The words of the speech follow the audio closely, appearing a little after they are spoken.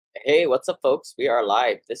Hey, what's up, folks? We are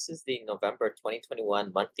live. This is the November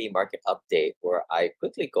 2021 monthly market update where I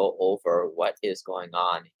quickly go over what is going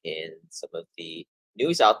on in some of the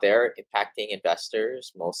news out there impacting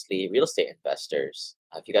investors, mostly real estate investors.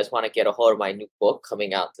 If you guys want to get a hold of my new book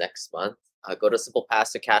coming out next month, go to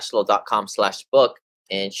simplepassivecashflow.com/book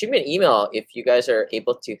and shoot me an email if you guys are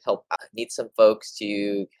able to help. I need some folks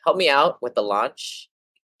to help me out with the launch.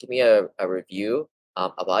 Give me a review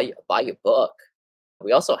about your book.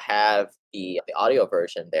 We also have the audio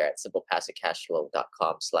version there at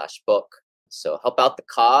simplepassivecashflow.com/book. So help out the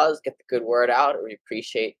cause, get the good word out. We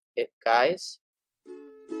appreciate it, guys.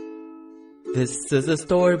 This is a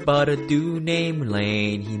story about a dude named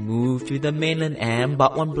Lane. He moved to the mainland and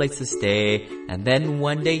bought one place to stay. And then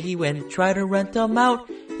one day he went try to rent them out.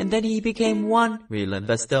 And then he became one real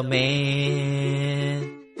investor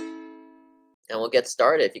man. And we'll get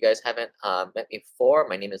started. If you guys haven't met me before,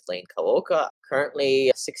 my name is Lane Kawoka.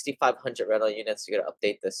 Currently 6,500 rental units. You're going to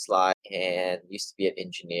update this slide. And used to be an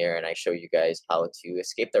engineer, and I show you guys how to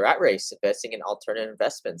escape the rat race, investing in alternative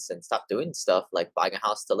investments, and stop doing stuff like buying a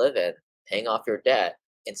house to live in, paying off your debt.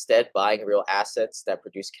 Instead, buying real assets that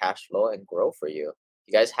produce cash flow and grow for you. If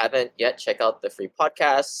you guys haven't yet, check out the free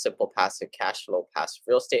podcast, Simple Passive Cash Flow, Passive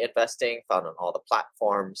Real Estate Investing, found on all the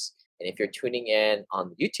platforms. And if you're tuning in on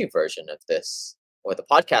the YouTube version of this or the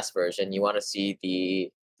podcast version, you want to see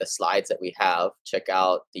the slides that we have, check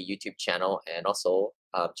out the YouTube channel and also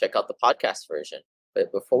check out the podcast version.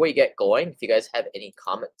 But before we get going, if you guys have any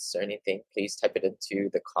comments or anything, please type it into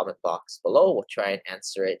the comment box below. We'll try and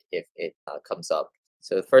answer it if it comes up.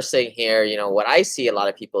 So the first thing here, what I see a lot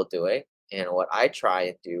of people doing and what I try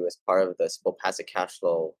and do as part of the Simple Passive Cash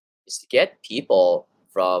Flow is to get people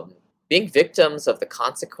from being victims of the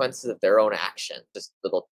consequences of their own action. This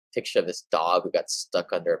little picture of this dog who got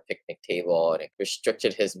stuck under a picnic table and it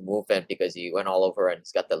restricted his movement because he went all over and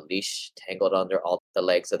he's got the leash tangled under all the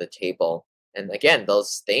legs of the table. And again,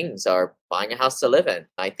 those things are buying a house to live in.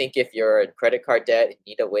 I think if you're in credit card debt and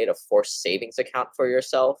need a way to force savings account for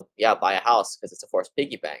yourself, yeah, buy a house because it's a forced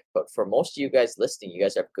piggy bank. But for most of you guys listening, you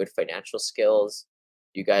guys have good financial skills.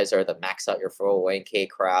 You guys are the max out your 401k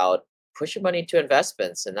crowd. Push your money into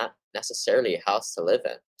investments and not necessarily a house to live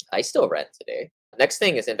in. I still rent today. Next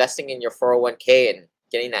thing is investing in your 401k and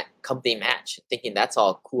getting that company match, thinking that's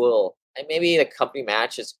all cool. And maybe the company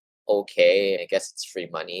match is okay. I guess it's free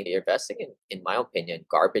money. You're investing in my opinion,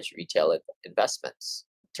 garbage retail investments.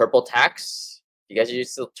 TurboTax. You guys are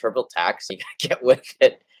used to TurboTax. You gotta get with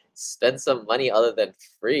it. Spend some money other than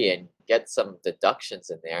free and get some deductions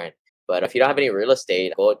in there. But if you don't have any real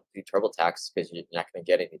estate, go do TurboTax because you're not going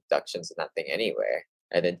to get any deductions in that thing anyway.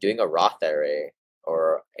 And then doing a Roth IRA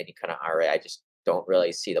or any kind of IRA, I just don't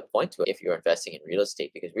really see the point to it if you're investing in real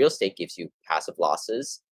estate because real estate gives you passive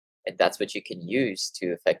losses. And that's what you can use to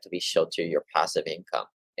effectively shelter your passive income.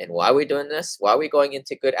 And why are we doing this? Why are we going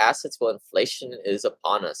into good assets? Well, inflation is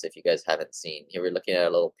upon us. If you guys haven't seen, here we're looking at a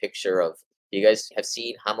little picture of you guys have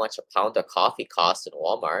seen how much a pound of coffee costs in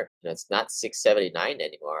Walmart. It's not $6.79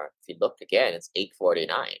 anymore. If you look again, it's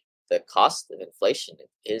 $8.49. The cost of inflation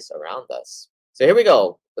is around us. So here we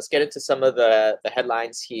go. Let's get into some of the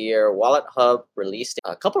headlines here. Wallet Hub released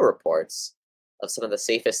a couple reports of some of the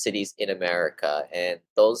safest cities in America, and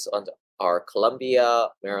those are Columbia,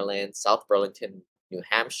 Maryland, South Burlington, New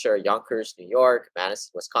Hampshire, Yonkers, New York,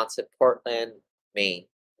 Madison, Wisconsin, Portland, Maine,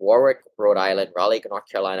 Warwick, Rhode Island, Raleigh, North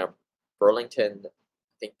Carolina, Burlington, I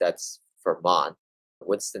think that's Vermont,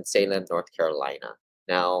 Winston-Salem, North Carolina.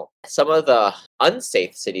 Now, some of the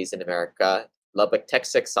unsafe cities in America, Lubbock,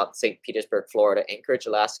 Texas, St. Petersburg, Florida, Anchorage,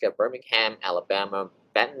 Alaska, Birmingham, Alabama,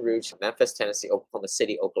 Baton Rouge, Memphis, Tennessee, Oklahoma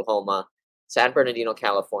City, Oklahoma, San Bernardino,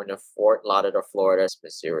 California, Fort Lauderdale, Florida,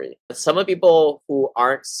 Missouri. Some of the people who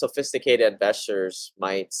aren't sophisticated investors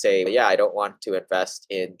might say, yeah, I don't want to invest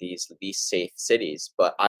in these least safe cities.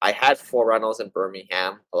 But I had 4 rentals in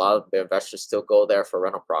Birmingham. A lot of the investors still go there for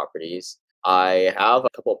rental properties. I have a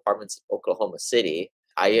couple apartments in Oklahoma City.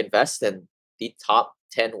 I invest in the top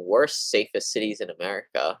 10 worst, safest cities in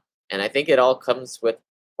America. And I think it all comes with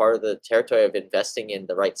part of the territory of investing in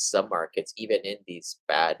the right submarkets, even in these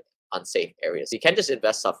bad unsafe areas. You can't just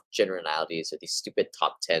invest off generalities or these stupid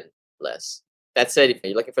top 10 lists. That said, if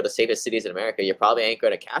you're looking for the safest cities in America, you probably ain't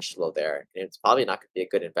going to cash flow there. And it's probably not going to be a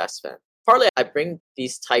good investment. Partly, I bring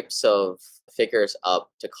these types of figures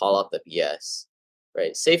up to call out the BS,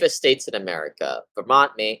 right? Safest states in America: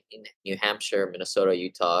 Vermont, Maine, New Hampshire, Minnesota,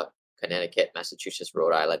 Utah, Connecticut, Massachusetts,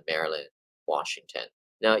 Rhode Island, Maryland, Washington.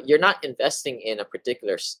 Now, you're not investing in a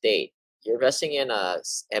particular state. You're investing in a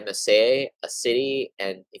MSA, a city,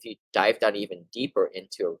 and if you dive down even deeper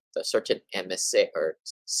into a certain MSA or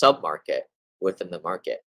submarket within the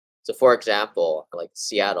market, So, for example, like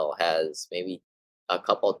Seattle has maybe a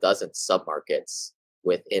couple dozen submarkets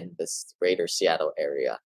within this greater Seattle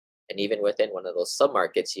area. And even within one of those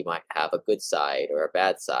submarkets, you might have a good side or a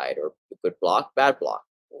bad side, or a good block, bad block.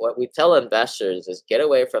 What we tell investors is get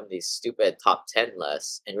away from these stupid top 10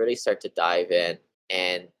 lists and really start to dive in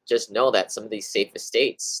and just know that some of these safe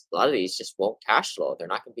estates, a lot of these just won't cash flow. They're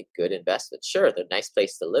not going to be good investments. Sure, they're a nice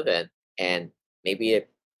place to live in, and maybe it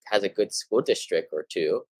has a good school district or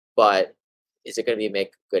two, but is it going to be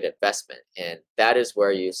make a good investment? And that is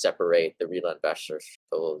where you separate the real investors,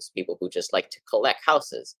 those people who just like to collect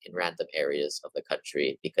houses in random areas of the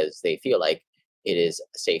country because they feel like it is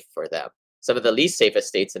safe for them. Some of the least safest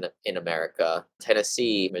states in America: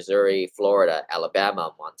 Tennessee, Missouri, Florida,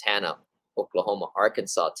 Alabama, Montana, Oklahoma,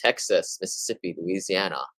 Arkansas, Texas, Mississippi,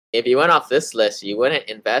 Louisiana. If you went off this list, you wouldn't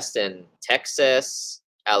invest in Texas,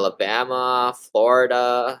 Alabama,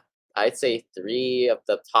 Florida. I'd say three of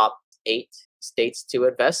the top eight states to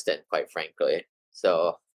invest in, quite frankly.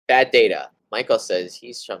 So, bad data. Michael says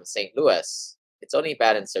he's from St. Louis. It's only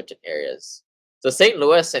bad in certain areas. So, St.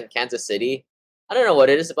 Louis and Kansas City, I don't know what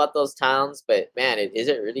it is about those towns, but man, it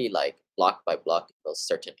isn't really like block by block in those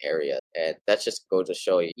certain areas. And that's just go to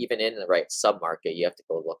show you, even in the right submarket, you have to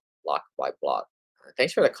go look block by block.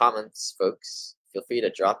 Thanks for the comments, folks. Feel free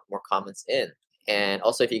to drop more comments in. And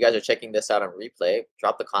also, if you guys are checking this out on replay,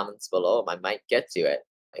 drop the comments below. I might get to it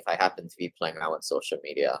if I happen to be playing around with social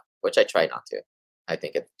media, which I try not to. I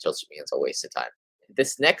think social media is a waste of time.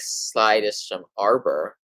 This next slide is from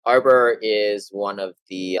Arbor. Arbor is one of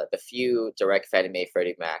the few direct Fannie Mae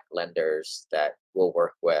Freddie Mac lenders that we'll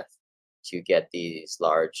work with to get these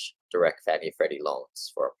large direct Fannie Freddie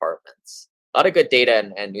loans for apartments. A lot of good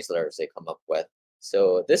data and newsletters they come up with.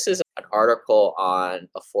 So this is an article on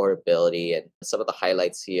affordability and some of the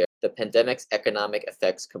highlights here. The pandemic's economic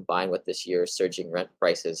effects combined with this year's surging rent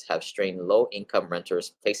prices have strained low-income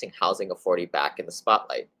renters, placing housing authority back in the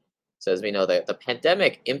spotlight. So as we know, the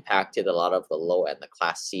pandemic impacted a lot of the low and the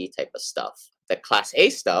Class C type of stuff. The Class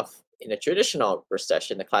A stuff, in a traditional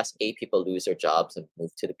recession, the Class A people lose their jobs and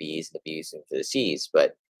move to the Bs, and the Bs move to the Cs.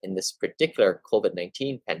 But in this particular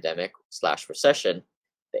COVID-19 pandemic / recession,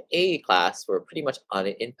 the A class were pretty much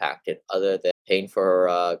unimpacted other than paying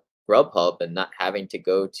for Grubhub and not having to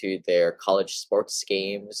go to their college sports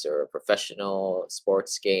games or professional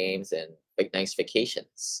sports games and big nice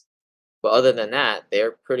vacations. But other than that,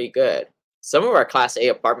 they're pretty good. Some of our Class A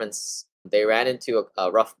apartments, they ran into a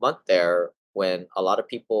rough month there when a lot of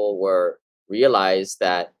people realized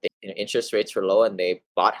that interest rates were low and they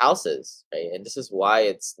bought houses, right? And this is why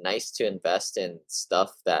it's nice to invest in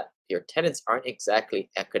stuff that your tenants aren't exactly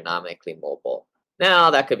economically mobile.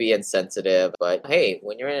 Now, that could be insensitive, but hey,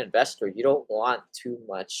 when you're an investor, you don't want too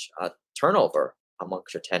much turnover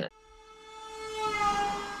amongst your tenants.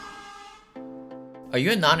 Are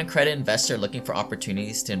you a non-accredited investor looking for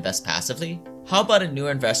opportunities to invest passively? How about a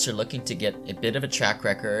newer investor looking to get a bit of a track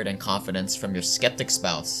record and confidence from your skeptic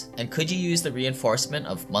spouse? And could you use the reinforcement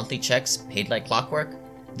of monthly checks paid like clockwork?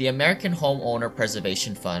 The American Homeowner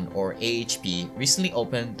Preservation Fund, or AHP, recently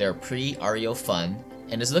opened their pre-REO fund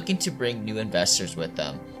and is looking to bring new investors with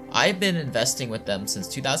them. I've been investing with them since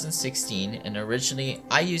 2016, and originally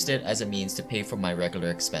I used it as a means to pay for my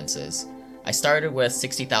regular expenses. I started with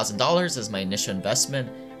 $60,000 as my initial investment,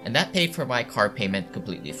 and that paid for my car payment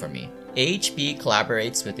completely for me. AHP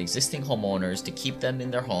collaborates with existing homeowners to keep them in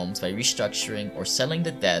their homes by restructuring or selling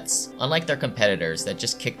the debts, unlike their competitors that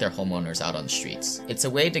just kick their homeowners out on the streets. It's a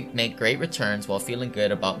way to make great returns while feeling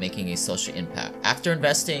good about making a social impact. After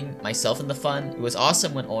investing myself in the fund, it was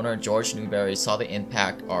awesome when owner George Newberry saw the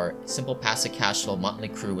impact our Simple Passive Cashflow Motley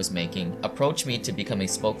Crew was making, approached me to become a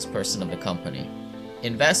spokesperson of the company.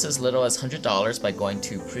 Invest as little as $100 by going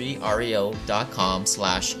to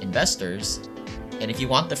prereo.com/investors. And if you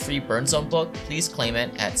want the free Burn Zone book, please claim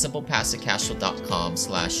it at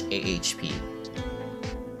simplepassivecashflow.com/AHP.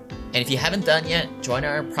 And if you haven't done yet, join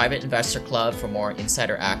our private investor club for more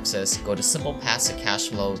insider access. Go to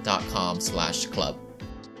simplepassivecashflow.com/club.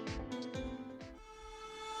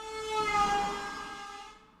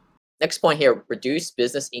 Next point here, reduced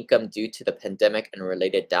business income due to the pandemic and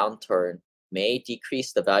related downturn may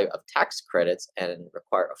decrease the value of tax credits and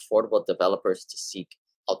require affordable developers to seek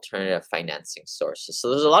alternative financing sources. So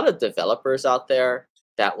there's a lot of developers out there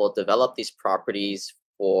that will develop these properties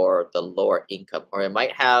for the lower income, or it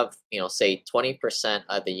might have, say 20%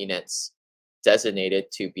 of the units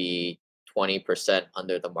designated to be 20%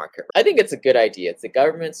 under the market. I think it's a good idea. It's the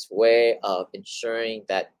government's way of ensuring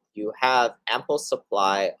that you have ample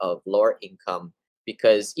supply of lower income,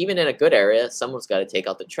 because even in a good area, someone's got to take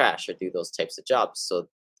out the trash or do those types of jobs. So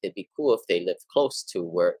it'd be cool if they live close to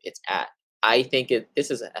where it's at. I think this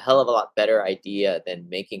is a hell of a lot better idea than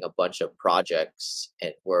making a bunch of projects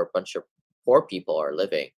and where a bunch of poor people are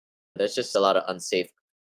living. There's just a lot of unsafe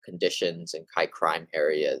conditions and high crime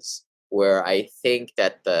areas where I think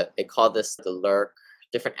that they call this the LIRC,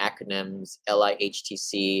 different acronyms.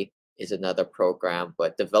 LIHTC is another program,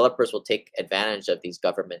 but developers will take advantage of these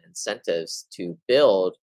government incentives to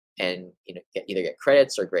build and either get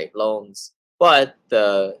credits or great loans. But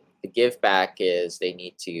the give back is they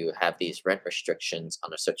need to have these rent restrictions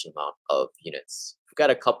on a certain amount of units. We've got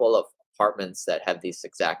a couple of apartments that have this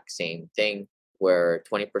exact same thing where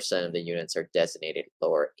 20% of the units are designated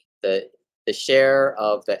lower. The share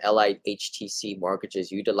of the LIHTC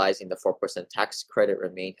mortgages utilizing the 4% tax credit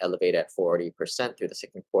remained elevated at 40% through the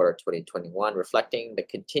second quarter of 2021, reflecting the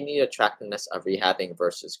continued attractiveness of rehabbing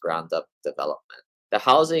versus ground up development. The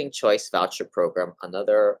Housing Choice Voucher Program,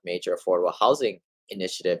 another major affordable housing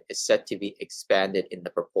initiative, is set to be expanded in the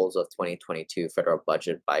proposal of 2022 federal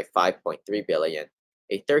budget by 5.3 billion,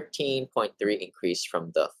 a 13.3 increase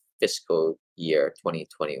from the fiscal year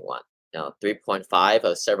 2021. Now, 3.5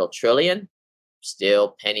 of several trillion,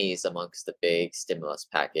 still pennies amongst the big stimulus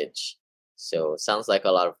package. So sounds like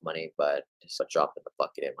a lot of money, but just a drop in the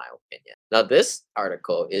bucket in my opinion. Now, this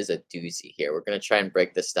article is a doozy here. We're going to try and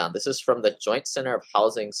break this down. This is from the Joint Center of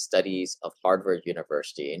Housing Studies of Harvard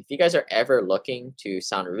University. And if you guys are ever looking to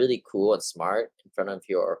sound really cool and smart in front of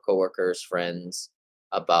your coworkers, friends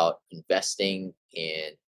about investing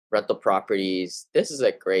in rental properties, this is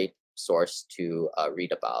a great source to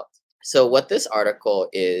read about. So what this article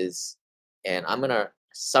is, and I'm going to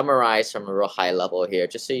summarize from a real high level here,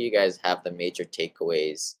 just so you guys have the major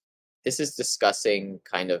takeaways. This is discussing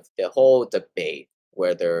kind of the whole debate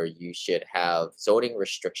whether you should have zoning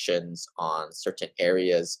restrictions on certain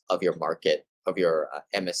areas of your market, of your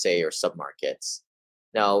MSA or submarkets.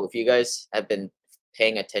 Now, if you guys have been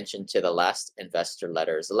paying attention to the last investor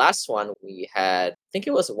letters, the last one we had, I think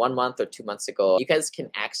it was 1 month or 2 months ago, you guys can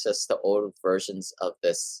access the old versions of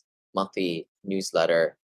this monthly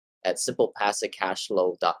newsletter at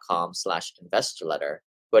simplepassivecashflow.com/investor letter.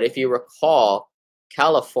 But if you recall,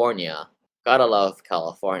 California, gotta love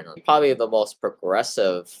California, probably the most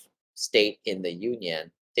progressive state in the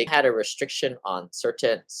union. They had a restriction on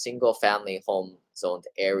certain single family home zoned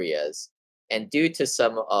areas. And due to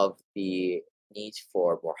some of the need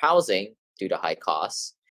for more housing due to high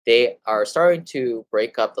costs, they are starting to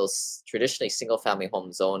break up those traditionally single family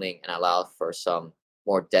home zoning and allow for some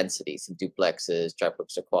more densities in duplexes,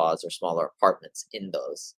 triplexes, or quads, or smaller apartments in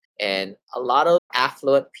those. And a lot of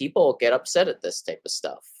affluent people get upset at this type of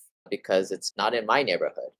stuff because it's not in my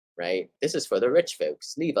neighborhood, right? This is for the rich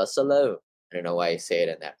folks. Leave us alone. I don't know why I say it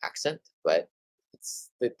in that accent, but it's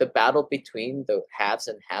the battle between the haves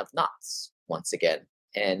and have-nots once again.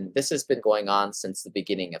 And this has been going on since the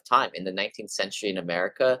beginning of time. In the 19th century in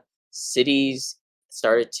America, cities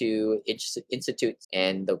started to institute,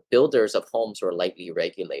 and the builders of homes were lightly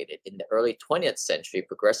regulated. In the early 20th century,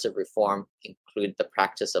 progressive reform included the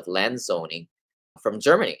practice of land zoning from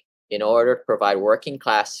Germany in order to provide working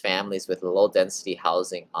class families with low density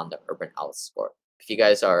housing on the urban outskirts. If you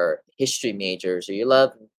guys are history majors or you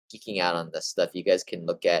love geeking out on this stuff, you guys can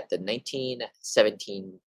look at the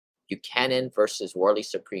 1917 Buchanan versus Worley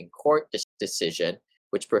Supreme Court decision,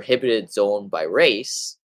 which prohibited zone by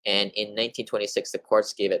race. And in 1926, the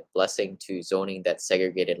courts gave it blessing to zoning that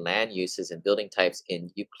segregated land uses and building types.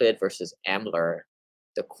 In Euclid versus Ambler,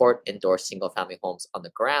 the court endorsed single-family homes on the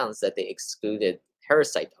grounds that they excluded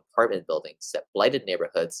parasite apartment buildings that blighted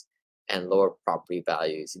neighborhoods and lower property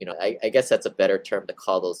values. I guess that's a better term to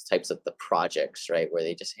call those types of the projects, right? Where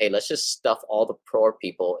they just, hey, let's just stuff all the poor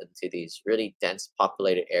people into these really dense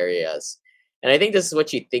populated areas. And I think this is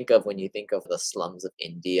what you think of when you think of the slums of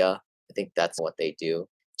India. I think that's what they do.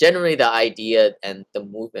 Generally, the idea and the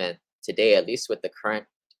movement today, at least with the current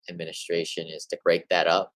administration, is to break that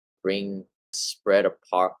up, spread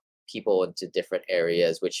apart people into different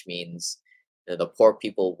areas, which means the poor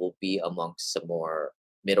people will be amongst some more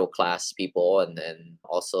middle class people, and then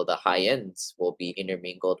also the high ends will be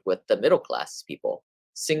intermingled with the middle class people.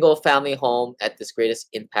 Single family home at its greatest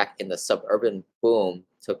impact in the suburban boom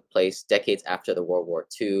took place decades after the World War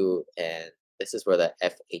II, and this is where the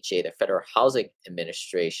FHA, the Federal Housing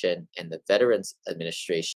Administration, and the Veterans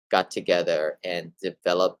Administration got together and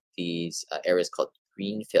developed these areas called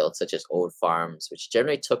greenfields, such as old farms, which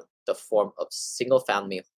generally took the form of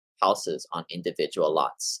single-family houses on individual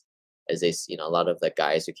lots. As they, a lot of the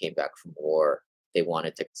guys who came back from war, they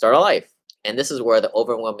wanted to start a life. And this is where the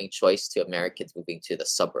overwhelming choice to Americans moving to the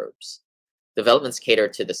suburbs. Developments cater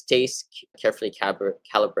to this taste, carefully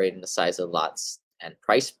calibrating the size of lots and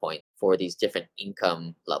price point for these different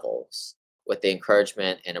income levels. With the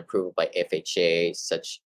encouragement and approval by FHA,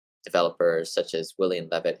 such developers such as William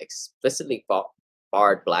Levitt explicitly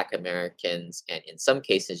barred Black Americans and, in some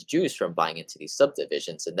cases, Jews from buying into these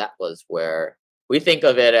subdivisions. And that was where we think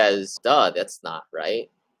of it as, duh, that's not right.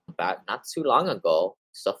 Back not too long ago,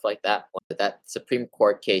 stuff like that. That Supreme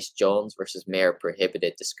Court case, Jones versus Mayer,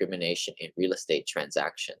 prohibited discrimination in real estate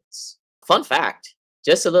transactions. Fun fact,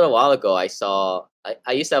 just a little while ago, I used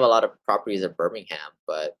to have a lot of properties in Birmingham,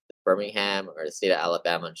 but Birmingham or the state of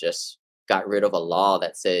Alabama just got rid of a law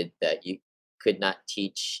that said that you could not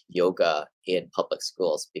teach yoga in public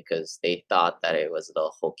schools because they thought that it was a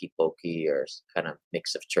little hokey pokey or kind of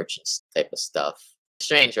mix of church and type of stuff.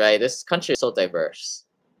 Strange, right? This country is so diverse,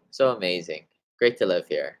 so amazing. Great to live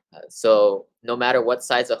here. So no matter what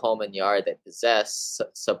size of home and yard they possess,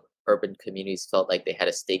 suburban communities felt like they had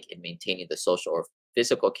a stake in maintaining the social or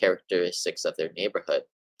physical characteristics of their neighborhood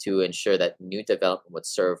to ensure that new development would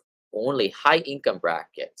serve only high income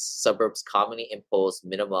brackets. Suburbs commonly impose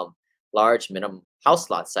large minimum house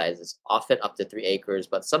lot sizes, often up to 3 acres,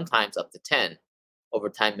 but sometimes up to 10. Over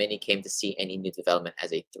time, many came to see any new development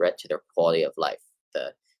as a threat to their quality of life.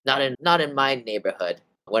 Not in my neighborhood.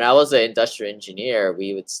 When I was an industrial engineer,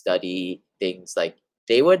 we would study things like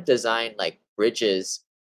they would design like bridges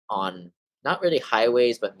on not really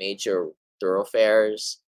highways but major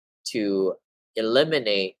thoroughfares to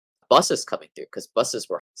eliminate buses coming through because buses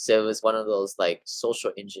were so it was one of those like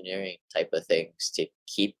social engineering type of things to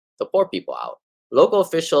keep the poor people out. Local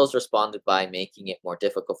officials responded by making it more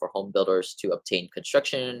difficult for home builders to obtain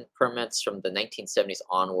construction permits. From the 1970s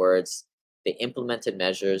onwards, they implemented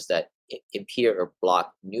measures that impede or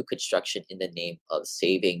block new construction in the name of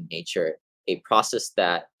saving nature, a process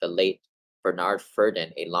that the late Bernard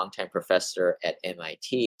Ferdin, a longtime professor at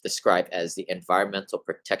MIT, described as the environmental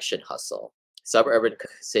protection hustle. Suburban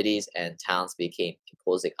cities and towns began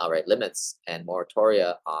imposing outright limits and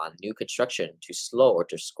moratoria on new construction to slow or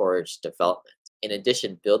discourage development. In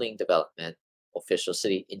addition, building development officials,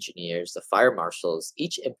 city engineers, the fire marshals,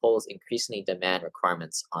 each impose increasingly demand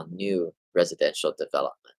requirements on new residential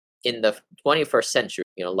development. In the 21st century,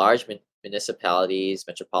 large municipalities,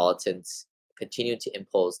 metropolitans continued to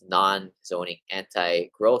impose non-zoning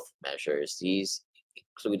anti-growth measures. These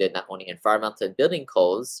included not only environmental and building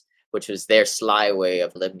codes, which was their sly way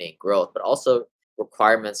of eliminating growth, but also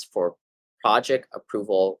requirements for project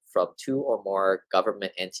approval from 2 or more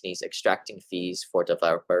government entities extracting fees for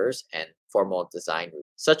developers and formal design.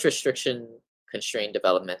 Such restriction constrained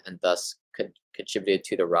development and thus contributed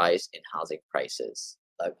to the rise in housing prices.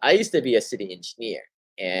 I used to be a city engineer,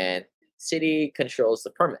 and city controls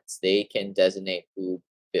the permits. They can designate who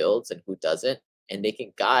builds and who doesn't, and they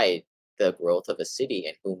can guide the growth of a city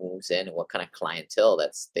and who moves in and what kind of clientele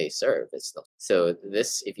they serve. So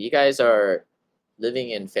this, if you guys are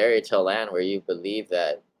living in fairy tale land where you believe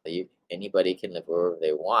that anybody can live wherever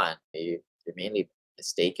they want, you're mainly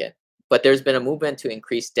mistaken. But there's been a movement to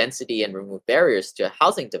increase density and remove barriers to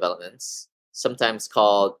housing developments, sometimes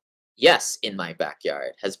called Yes in My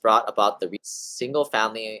Backyard, has brought about the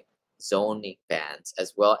single-family zoning bans,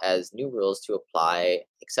 as well as new rules to apply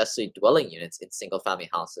accessory dwelling units in single-family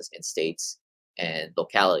houses in states and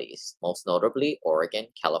localities, most notably Oregon,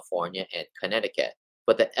 California, and Connecticut.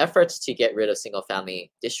 But the efforts to get rid of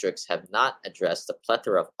single-family districts have not addressed the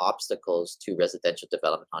plethora of obstacles to residential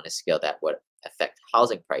development on a scale that would affect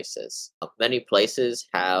housing prices. Many places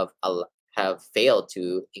have failed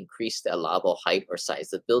to increase the allowable height or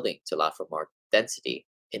size of the building to allow for more density.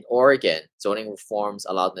 In Oregon, zoning reforms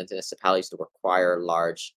allowed municipalities to require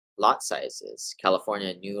large lot sizes.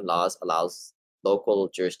 California new laws allows local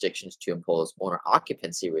jurisdictions to impose owner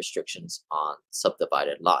occupancy restrictions on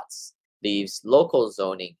subdivided lots, leaves local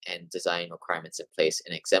zoning and design requirements in place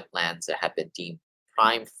and exempt lands that have been deemed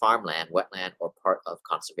prime farmland, wetland, or part of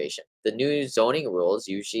conservation. The new zoning rules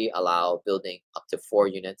usually allow building up to 4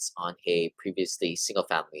 units on a previously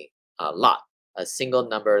single-family lot, a single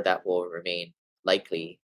number that will remain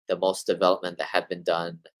likely the most development that have been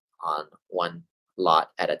done on one lot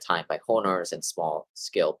at a time by homeowners and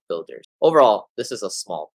small-scale builders. Overall, this is a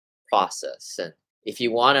small process, and if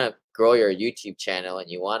you want to grow your YouTube channel and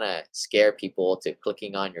you want to scare people to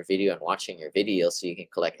clicking on your video and watching your video so you can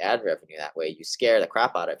collect ad revenue that way, you scare the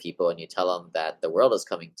crap out of people and you tell them that the world is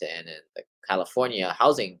coming to end and the California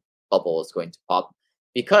housing bubble is going to pop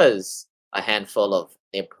because a handful of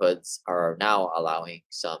neighborhoods are now allowing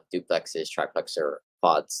some duplexes, triplex, or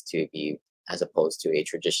quads to be as opposed to a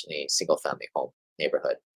traditionally single-family home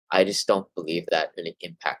neighborhood. I just don't believe that really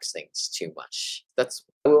impacts things too much.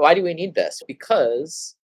 Why do we need this?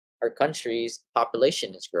 Because our country's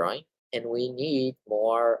population is growing. And we need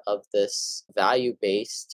more of this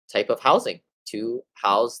value-based type of housing to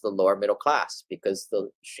house the lower middle class because the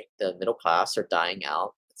middle class are dying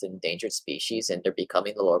out. It's an endangered species and they're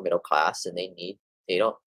becoming the lower middle class and they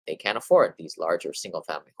don't they can't afford these larger single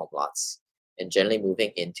family home lots and generally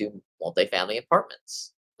moving into multifamily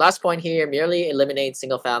apartments. Last point here, merely eliminating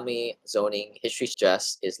single family zoning, history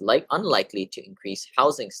suggests, is unlikely to increase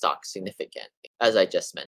housing stock significantly, as I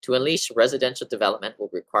just mentioned. To unleash residential development will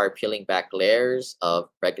require peeling back layers of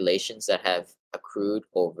regulations that have accrued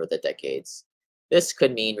over the decades. This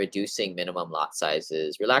could mean reducing minimum lot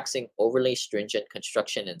sizes, relaxing overly stringent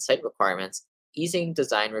construction and site requirements, easing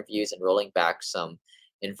design reviews, and rolling back some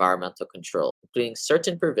environmental control, including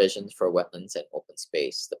certain provisions for wetlands and open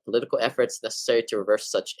space. The political efforts necessary to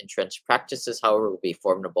reverse such entrenched practices, however, will be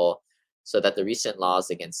formidable, so that the recent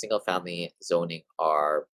laws against single family zoning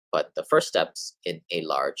are but the first steps in a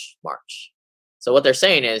large march. So what they're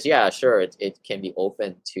saying is, yeah, sure, it can be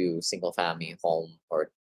open to single family home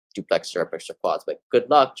or duplex, triplex, or quads, but good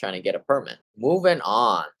luck trying to get a permit. Moving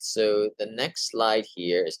on. So the next slide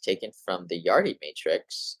here is taken from the Yardi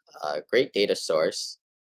Matrix, a great data source.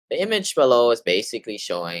 The image below is basically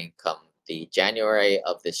showing come the January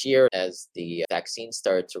of this year as the vaccine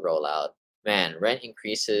started to roll out. Man, rent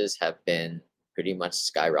increases have been pretty much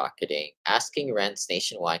skyrocketing. Asking rents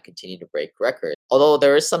nationwide continue to break records. Although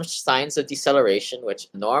there is some signs of deceleration, which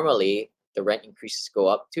normally the rent increases go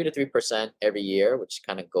up 2 to 3% every year, which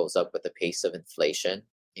kind of goes up with the pace of inflation.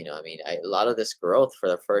 A lot of this growth for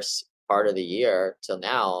the first part of the year till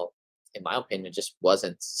now, in my opinion, just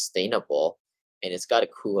wasn't sustainable and it's got to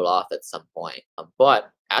cool off at some point. But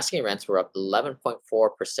asking rents were up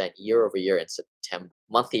 11.4% year over year in September.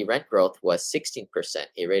 Monthly rent growth was 16%,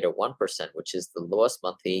 a rate of 1%, which is the lowest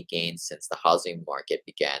monthly gain since the housing market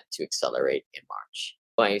began to accelerate in March.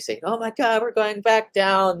 When you say, "Oh my God, we're going back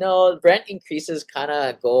down," no, rent increases kind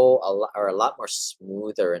of are a lot more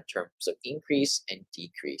smoother in terms of increase and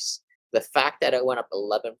decrease. The fact that it went up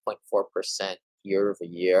 11.4% year over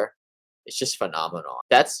year, it's just phenomenal.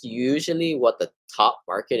 That's usually what the top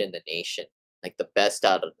market in the nation, like the best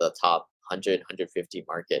out of the top 100,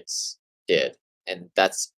 markets did. And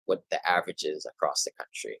that's what the average is across the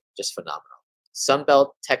country. Just phenomenal.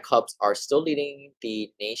 Sunbelt tech hubs are still leading the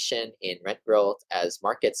nation in rent growth as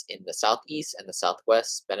markets in the Southeast and the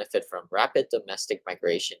Southwest benefit from rapid domestic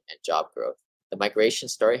migration and job growth. The migration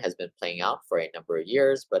story has been playing out for a number of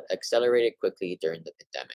years, but accelerated quickly during the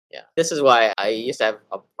pandemic. Yeah. This is why I used to have an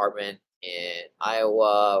apartment in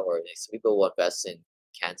Iowa, or some people will invest in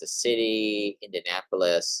Kansas City,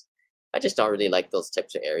 Indianapolis. I just don't really like those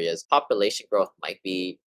types of areas. Population growth might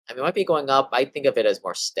be going up. I think of it as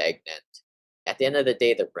more stagnant. At the end of the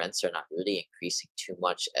day, the rents are not really increasing too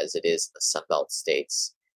much as it is in the Sunbelt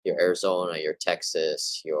states. Your Arizona, your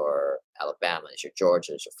Texas, your Alabamas, your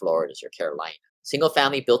Georgias, your Floridas, your Carolina. Single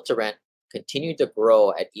family built to rent continue to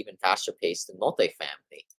grow at even faster pace than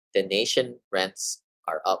multifamily. The nation rents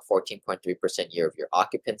are up 14.3% year over year.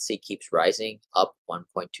 Occupancy keeps rising, up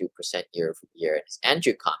 1.2% year over year. And as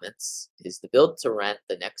Andrew comments, is the build to rent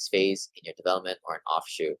the next phase in your development or an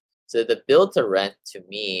offshoot? So the build to rent to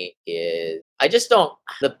me is, I just don't,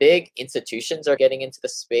 the big institutions are getting into the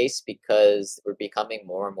space because we're becoming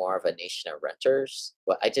more and more of a nation of renters.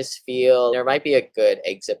 But I just feel there might be a good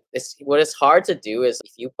exit. What is hard to do is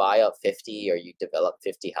if you buy up 50 or you develop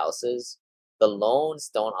 50 houses, the loans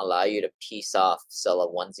don't allow you to piece off, sell a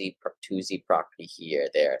onesie, twosie property here or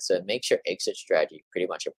there. So it makes your exit strategy pretty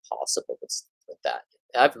much impossible with that.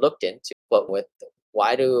 I've looked into, but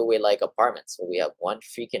why do we like apartments? Well, we have one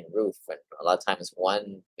freaking roof and a lot of times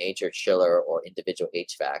one major chiller or individual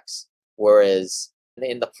HVACs. Whereas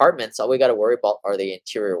in the apartments, all we got to worry about are the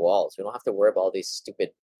interior walls. We don't have to worry about all these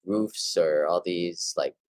stupid roofs or all these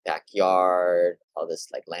like backyard, all this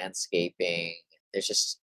like landscaping. There's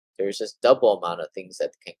just double amount of things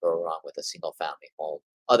that can go wrong with a single family home.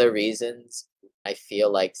 Other reasons, I feel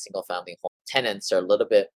like single family home tenants are a little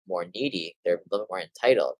bit more needy. They're a little more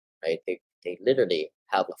entitled, right? They literally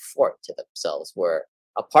have a fort to themselves where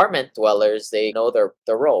apartment dwellers, they know their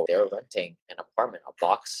role. They're renting an apartment, a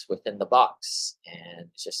box within the box, and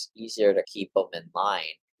it's just easier to keep them in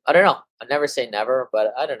line. I don't know. I never say never,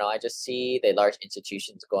 but I don't know. I just see the large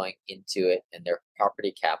institutions going into it and they're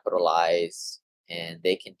property capitalized and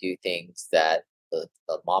they can do things that the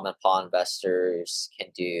mom and pop investors can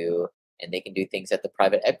do, and they can do things that the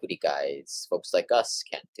private equity guys, folks like us,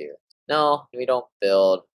 can't do. No, we don't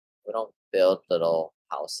build little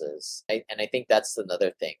houses. And I think that's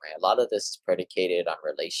another thing, right? A lot of this is predicated on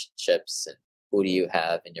relationships and who do you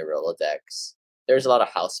have in your Rolodex. There's a lot of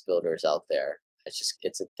house builders out there.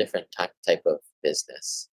 It's a different type of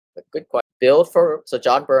business. A good question. Build for so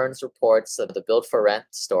John Burns reports of the build for rent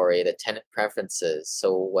story, the tenant preferences.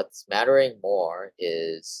 So what's mattering more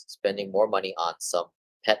is spending more money on some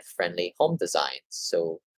pet friendly home designs.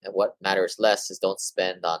 So and what matters less is don't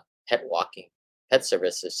spend on pet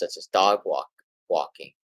services such as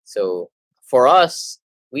walking. So for us,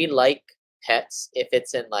 we like pets if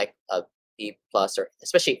it's in like a B plus or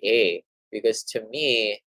especially A, because to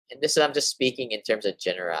me, and this is I'm just speaking in terms of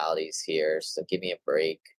generalities here, so give me a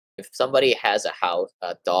break. If somebody has a house,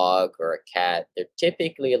 a dog or a cat, they're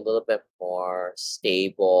typically a little bit more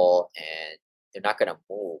stable and they're not going to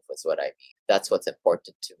move, is what I mean. That's what's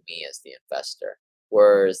important to me as the investor.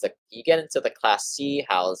 Whereas you get into the Class C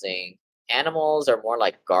housing, animals are more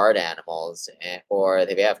like guard animals, or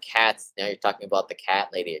if you have cats, now you're talking about the cat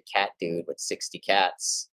lady or cat dude with 60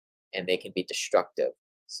 cats, and they can be destructive.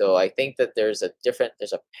 So I think that there's a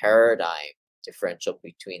paradigm differential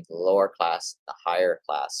between the lower class and the higher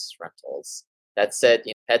class rentals. That said,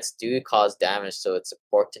 pets do cause damage, so it's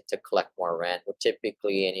important to collect more rent. We're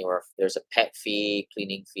typically anywhere there's a pet fee,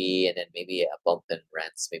 cleaning fee, and then maybe a bump in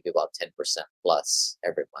rents, maybe about 10% plus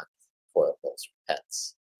every month for those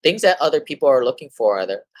pets. Things that other people are looking for are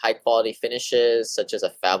the high quality finishes, such as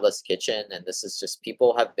a fabulous kitchen. And this is just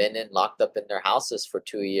people have been locked up in their houses for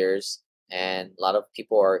 2 years, and a lot of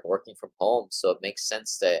people are working from home, so it makes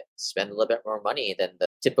sense to spend a little bit more money than the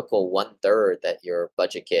typical 1/3 that your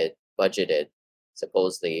budgeted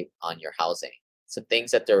supposedly on your housing. Some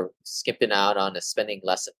things that they're skipping out on is spending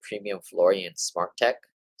less on premium flooring and smart tech.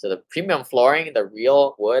 So the premium flooring, the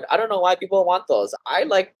real wood, I don't know why people want those. I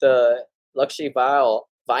like the luxury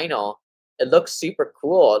vinyl. It looks super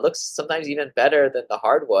cool. It looks sometimes even better than the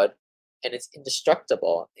hardwood, and it's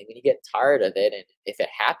indestructible. And when you get tired of it, and if it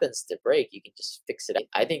happens to break, you can just fix it.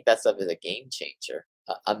 I think that stuff is a game changer.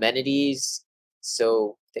 Amenities,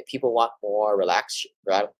 so that people want more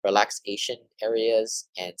relaxation areas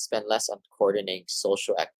and spend less on coordinating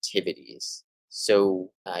social activities.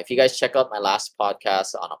 So if you guys check out my last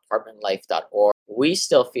podcast on apartmentlife.org, we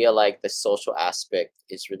still feel like the social aspect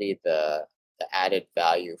is really the added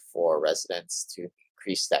value for residents to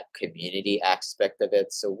increase that community aspect of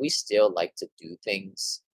it. So we still like to do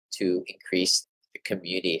things to increase the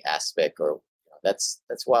community aspect, or that's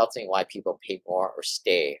wild thing why people pay more or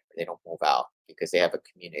stay. They don't move out because they have a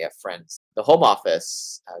community of friends. The home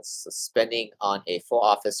office, spending on a full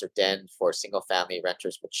office or den for single family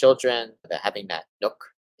renters with children, that having that nook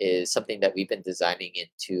is something that we've been designing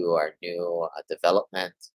into our new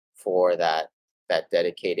development for that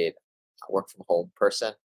dedicated work from home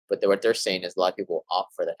person. But what they're saying is a lot of people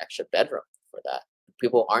opt for the extra bedroom for that.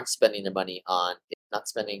 People aren't spending their money on not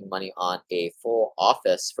spending money on a full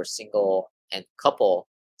office for single and couple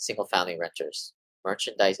single family renters.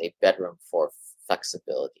 Merchandise a bedroom for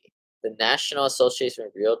flexibility. The National Association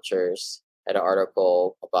of Realtors had an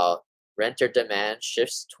article about renter demand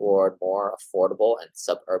shifts toward more affordable and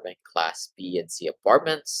suburban Class B and C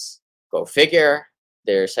apartments. Go figure.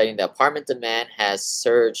 They're citing the apartment demand has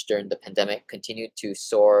surged during the pandemic, continued to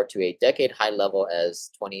soar to a decade high level as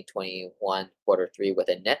 2021 quarter three, with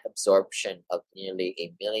a net absorption of nearly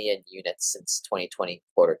a million units since 2020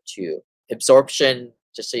 quarter two. Absorption,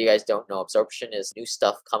 just so you guys don't know, absorption is new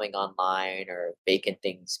stuff coming online or vacant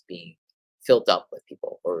things being filled up with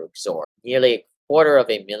people or absorbed. Nearly quarter of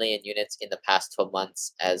a million units in the past 12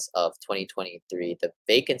 months as of 2023. The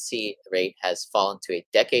vacancy rate has fallen to a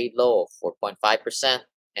decade low of 4.5%,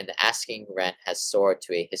 and the asking rent has soared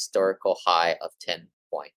to a historical high of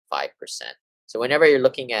 10.5%. So whenever you're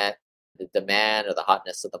looking at the demand or the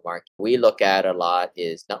hotness of the market, we look at a lot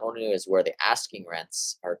is not only is where the asking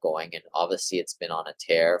rents are going, and obviously it's been on a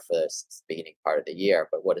tear for the beginning part of the year,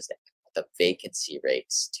 but what is the vacancy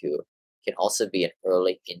rates too? Can also be an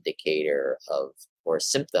early indicator of or a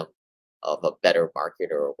symptom of a better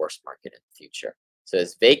market or a worse market in the future. So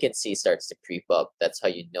as vacancy starts to creep up, that's how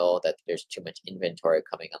you know that there's too much inventory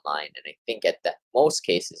coming online. And I think at that most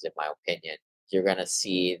cases, in my opinion, you're gonna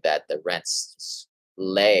see that the rents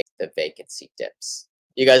lay the vacancy dips.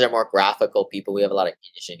 You guys are more graphical people. We have a lot of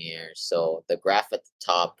engineers. So the graph at the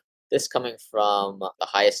top, this coming from the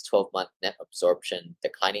highest 12-month net absorption,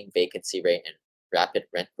 declining vacancy rate, and rapid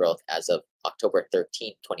rent growth as of October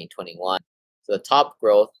 13, 2021. So the top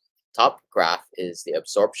graph is the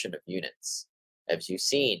absorption of units. As you've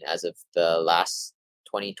seen, as of the last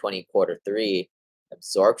 2020 quarter three,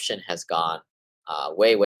 absorption has gone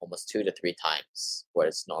way, almost 2 to 3 times what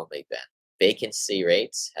it's normally been. Vacancy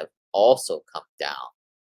rates have also come down.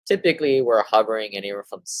 Typically, we're hovering anywhere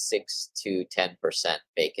from 6 to 10%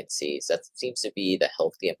 vacancies. That seems to be the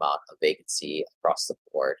healthy amount of vacancy across the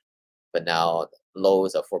board. But now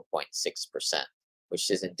lows of 4.6%. which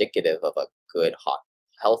is indicative of a good, hot,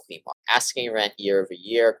 healthy market. Asking rent year over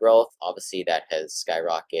year growth, obviously that has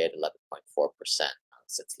skyrocketed 11.4%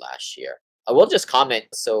 since last year. I will just comment.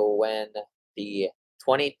 So when the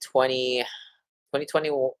 2020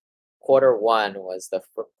 quarter one was the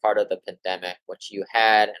part of the pandemic, which you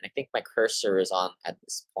had, and I think my cursor is on at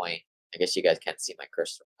this point. I guess you guys can't see my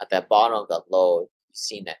cursor. At the bottom of the low, you've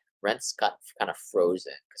seen that rents got kind of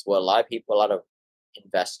frozen because what a lot of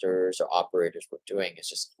investors or operators were doing is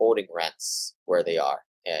just holding rents where they are.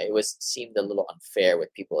 Yeah, it was seemed a little unfair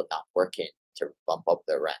with people not working to bump up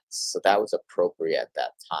their rents. So that was appropriate at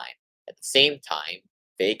that time. At the same time,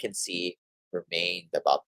 vacancy remained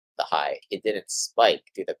about the high. It didn't spike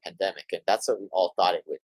through the pandemic, and that's what we all thought it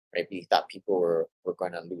would. Right? We thought people were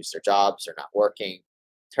going to lose their jobs or not working.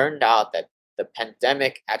 Turned out that the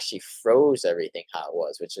pandemic actually froze everything how it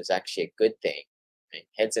was, which was actually a good thing. Right?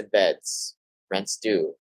 Heads in beds, rents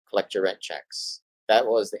due, collect your rent checks. That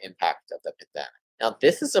was the impact of the pandemic. Now,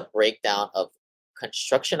 this is a breakdown of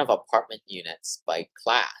construction of apartment units by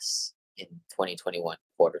class in 2021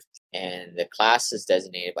 quarter. And the class is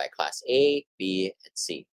designated by class A, B, and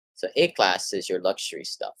C. So A class is your luxury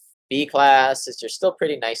stuff. B class is your still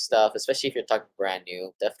pretty nice stuff, especially if you're talking brand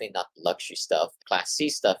new. Definitely not the luxury stuff. Class C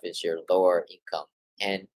stuff is your lower income.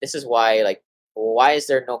 And this is why, like, why is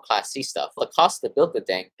there no class C stuff? The cost to build the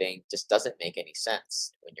dang thing just doesn't make any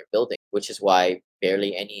sense when you're building, which is why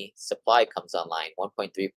barely any supply comes online.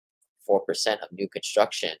 1.34% of new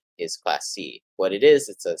construction is class C. What it is,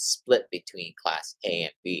 it's a split between class A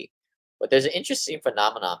and B. But there's an interesting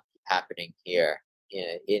phenomenon happening here.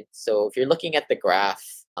 So if you're looking at the graph,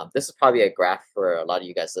 this is probably a graph for a lot of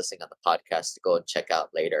you guys listening on the podcast to go and check out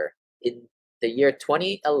later. In the year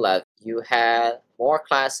 2011, you had more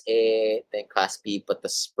class A than class B, but the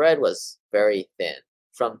spread was very thin.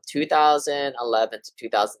 From 2011 to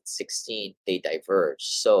 2016, they diverged.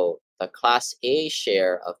 So the class A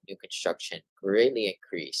share of new construction greatly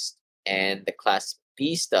increased, and the class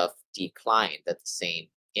B stuff declined at the same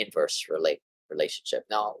inverse relationship.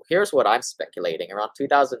 Now, here's what I'm speculating. Around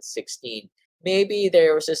 2016, maybe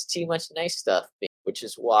there was just too much nice stuff, which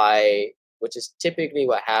is typically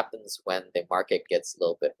what happens when the market gets a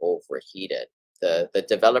little bit overheated. The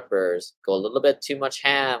developers go a little bit too much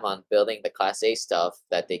ham on building the class A stuff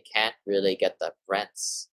that they can't really get the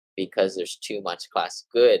rents because there's too much class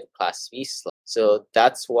B stuff. So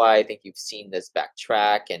that's why I think you've seen this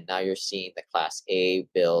backtrack, and now you're seeing the class A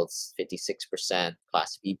builds 56%,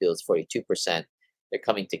 class B builds 42%. They're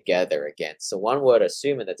coming together again. So one would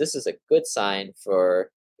assume that this is a good sign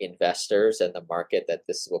for investors and the market that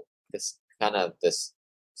this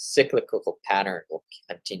cyclical pattern will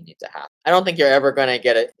continue to happen. I don't think you're ever going to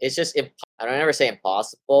get it. It's just I don't ever say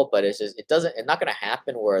impossible, but it's not going to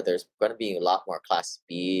happen where there's going to be a lot more class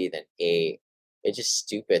B than A. It's just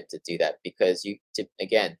stupid to do that because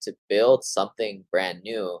to build something brand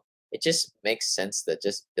new, it just makes sense to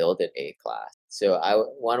just build it A class. So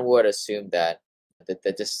one would assume that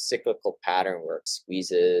this cyclical pattern where it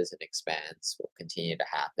squeezes and expands will continue to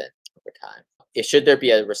happen over time. Should there be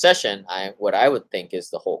a recession, what I would think is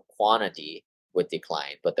the whole quantity would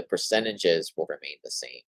decline, but the percentages will remain the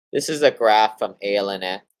same. This is a graph from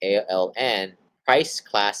ALN, price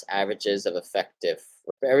class averages of effective.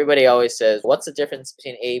 Everybody always says, what's the difference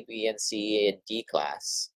between A, B, and C and D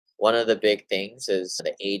class? One of the big things is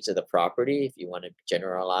the age of the property. If you want to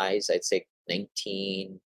generalize, I'd say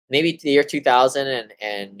maybe the year 2000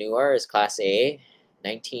 and newer is class A.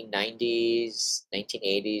 1990s,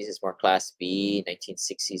 1980s is more class B.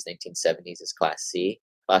 1960s, 1970s is class C.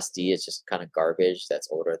 Class D is just kind of garbage that's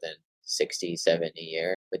older than 60, 70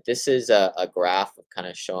 years. But this is a graph of kind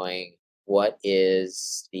of showing what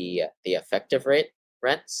is the effective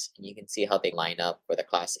rents. And you can see how they line up, where the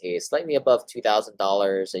class A is slightly above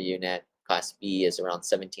 $2,000 a unit. Class B is around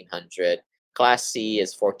 $1,700. Class C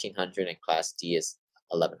is $1,400 and class D is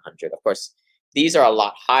 $1,100. Of course, these are a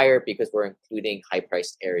lot higher because we're including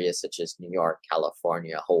high-priced areas such as New York,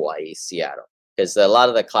 California, Hawaii, Seattle. Because a lot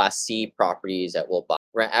of the Class C properties that we'll buy,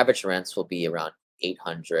 average rents will be around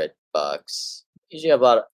 $800, usually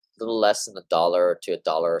about a little less than $1 to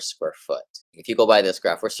 $1 a square foot. If you go by this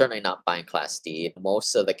graph, we're certainly not buying Class D.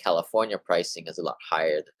 Most of the California pricing is a lot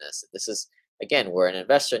higher than this. This is, again, where an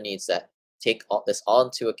investor needs to take this all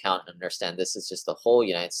into account and understand this is just the whole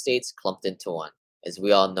United States clumped into one. As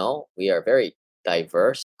we all know, we are very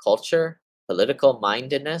diverse culture, political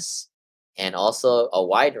mindedness, and also a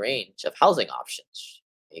wide range of housing options.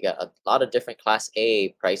 You got a lot of different Class A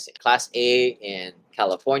pricing. Class A in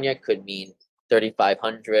California could mean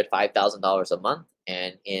 $3,500, $5,000 a month,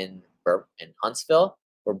 and in Huntsville,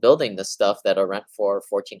 we're building the stuff that'll rent for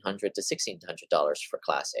 $1,400 to $1,600 for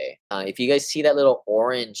Class A. If you guys see that little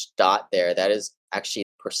orange dot there, that is actually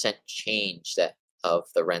percent change that of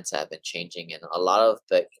the rents have been changing, and a lot of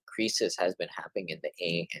the increases has been happening in the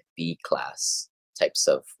A and B class types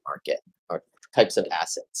of market or types of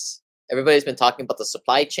assets. Everybody's been talking about the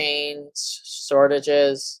supply chain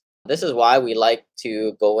shortages. This is why we like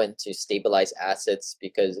to go into stabilized assets,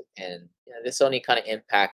 because this only kind of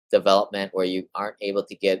impact development where you aren't able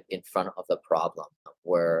to get in front of the problem.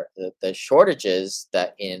 Where the shortages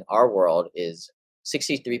that in our world is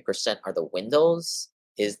 63% are the windows,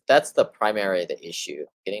 that's the primary the issue,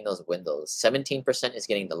 getting those windows. 17% is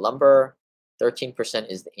getting the lumber,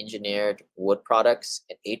 13% is the engineered wood products,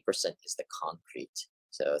 and 8% is the concrete.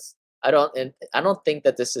 So I don't think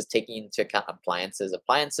that this is taking into account appliances.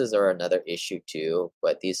 Appliances are another issue too,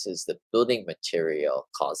 but this is the building material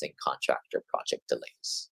causing contractor project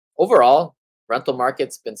delays. Overall, rental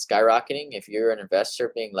market's been skyrocketing. If you're an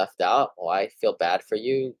investor being left out, well, I feel bad for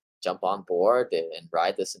you. Jump on board and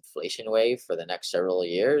ride this inflation wave for the next several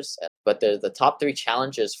years. But the top 3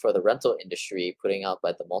 challenges for the rental industry putting out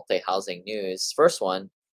by the Multi-Housing News. First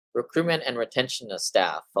one, recruitment and retention of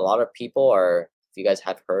staff. A lot of people are, if you guys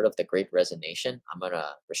have heard of the Great Resignation, I'm going to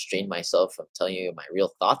restrain myself from telling you my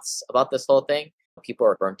real thoughts about this whole thing. People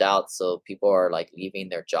are burnt out, so people are like leaving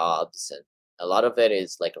their jobs, and a lot of it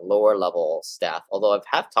is like lower level staff. Although I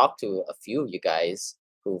have talked to a few of you guys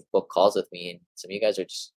who've booked calls with me, and some of you guys are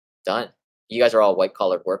just done. You guys are all white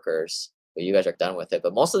collar workers, but you guys are done with it.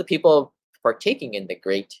 But most of the people partaking in the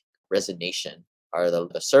Great Resignation are the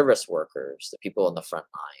service workers, the people in the front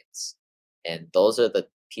lines. And those are the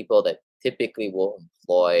people that typically will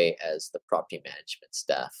employ as the property management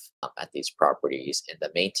staff at these properties and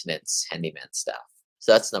the maintenance handyman staff.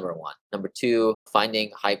 So that's number 1. Number 2,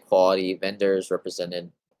 finding high quality vendors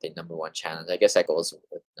represented the number 1 challenge. I guess that goes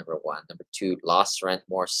with number 1. Number 2, lost rent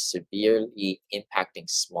more severely impacting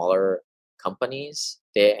smaller companies.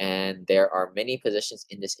 There are many positions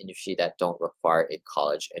in this industry that don't require a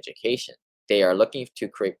college education. They are looking to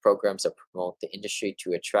create programs that promote the industry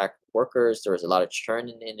to attract workers. There is a lot of churn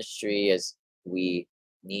in the industry as we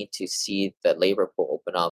need to see the labor pool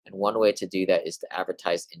open up. And one way to do that is to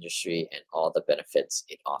advertise the industry and all the benefits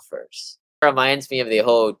it offers. It reminds me of the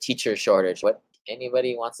whole teacher shortage. What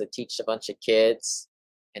anybody wants to teach a bunch of kids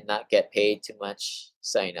and not get paid too much,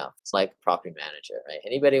 sign up. It's like property manager, right?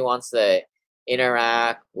 Anybody wants to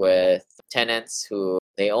interact with tenants who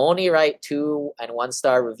they only write 2 and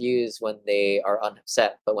 1-star reviews when they are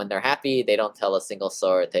upset, but when they're happy, they don't tell a single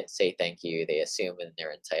soul to say thank you. They assume and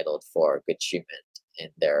they're entitled for good treatment in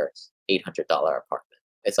their $800 apartment.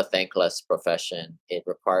 It's a thankless profession. It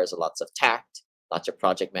requires lots of tact, lots of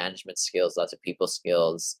project management skills, lots of people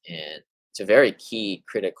skills, and it's a very key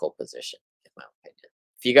critical position, in my opinion.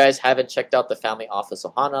 If you guys haven't checked out the Family Office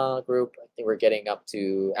Ohana group, I think we're getting up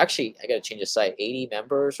to, actually, I got to change the site, 80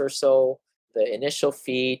 members or so. The initial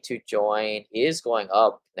fee to join is going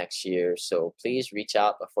up next year, so please reach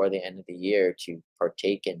out before the end of the year to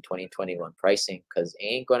partake in 2021 pricing, because it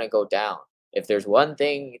ain't going to go down. If there's one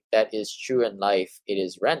thing that is true in life, it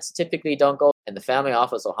is rents typically don't go, and the Family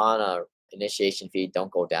Office Ohana initiation fee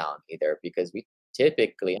don't go down either, because we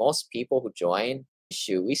typically, most people who join,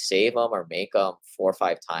 we save them or make them 4 or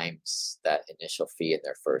 5 times that initial fee in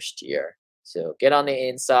their first year. So get on the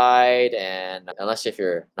inside, and unless if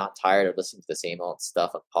you're not tired of listening to the same old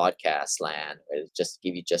stuff on podcast land, it'll just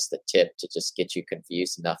give you just the tip to just get you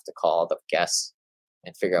confused enough to call the guests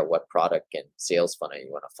and figure out what product and sales funnel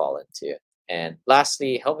you want to fall into. And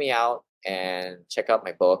lastly, help me out and check out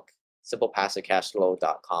my book,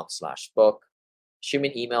 simplepassivecashflow.com/book. Shoot me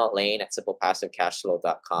an email at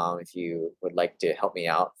lane@simplepassivecashflow.com if you would like to help me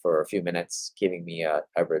out for a few minutes, giving me a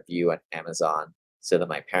review on Amazon, so that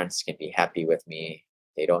my parents can be happy with me.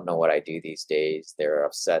 They don't know what I do these days. They're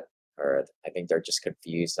upset, or I think they're just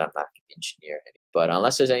confused. I'm not an engineer. But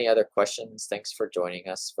unless there's any other questions, thanks for joining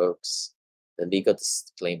us, folks. The legal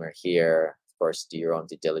disclaimer here, of course, do your own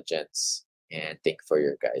due diligence and think for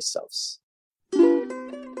your guys' selves.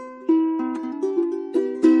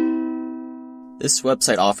 This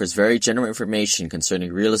website offers very general information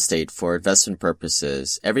concerning real estate for investment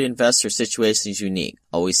purposes. Every investor's situation is unique.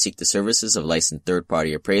 Always seek the services of licensed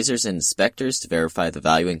third-party appraisers and inspectors to verify the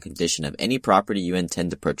value and condition of any property you intend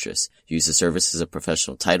to purchase. Use the services of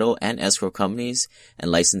professional title and escrow companies and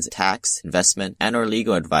licensed tax, investment, and or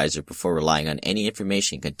legal advisor before relying on any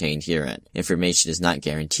information contained herein. Information is not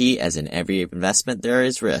guaranteed, as in every investment there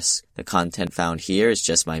is risk. The content found here is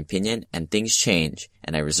just my opinion, and things change,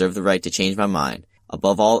 and I reserve the right to change my mind.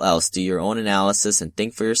 Above all else, do your own analysis and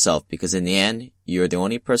think for yourself, because in the end, you are the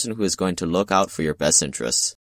only person who is going to look out for your best interests.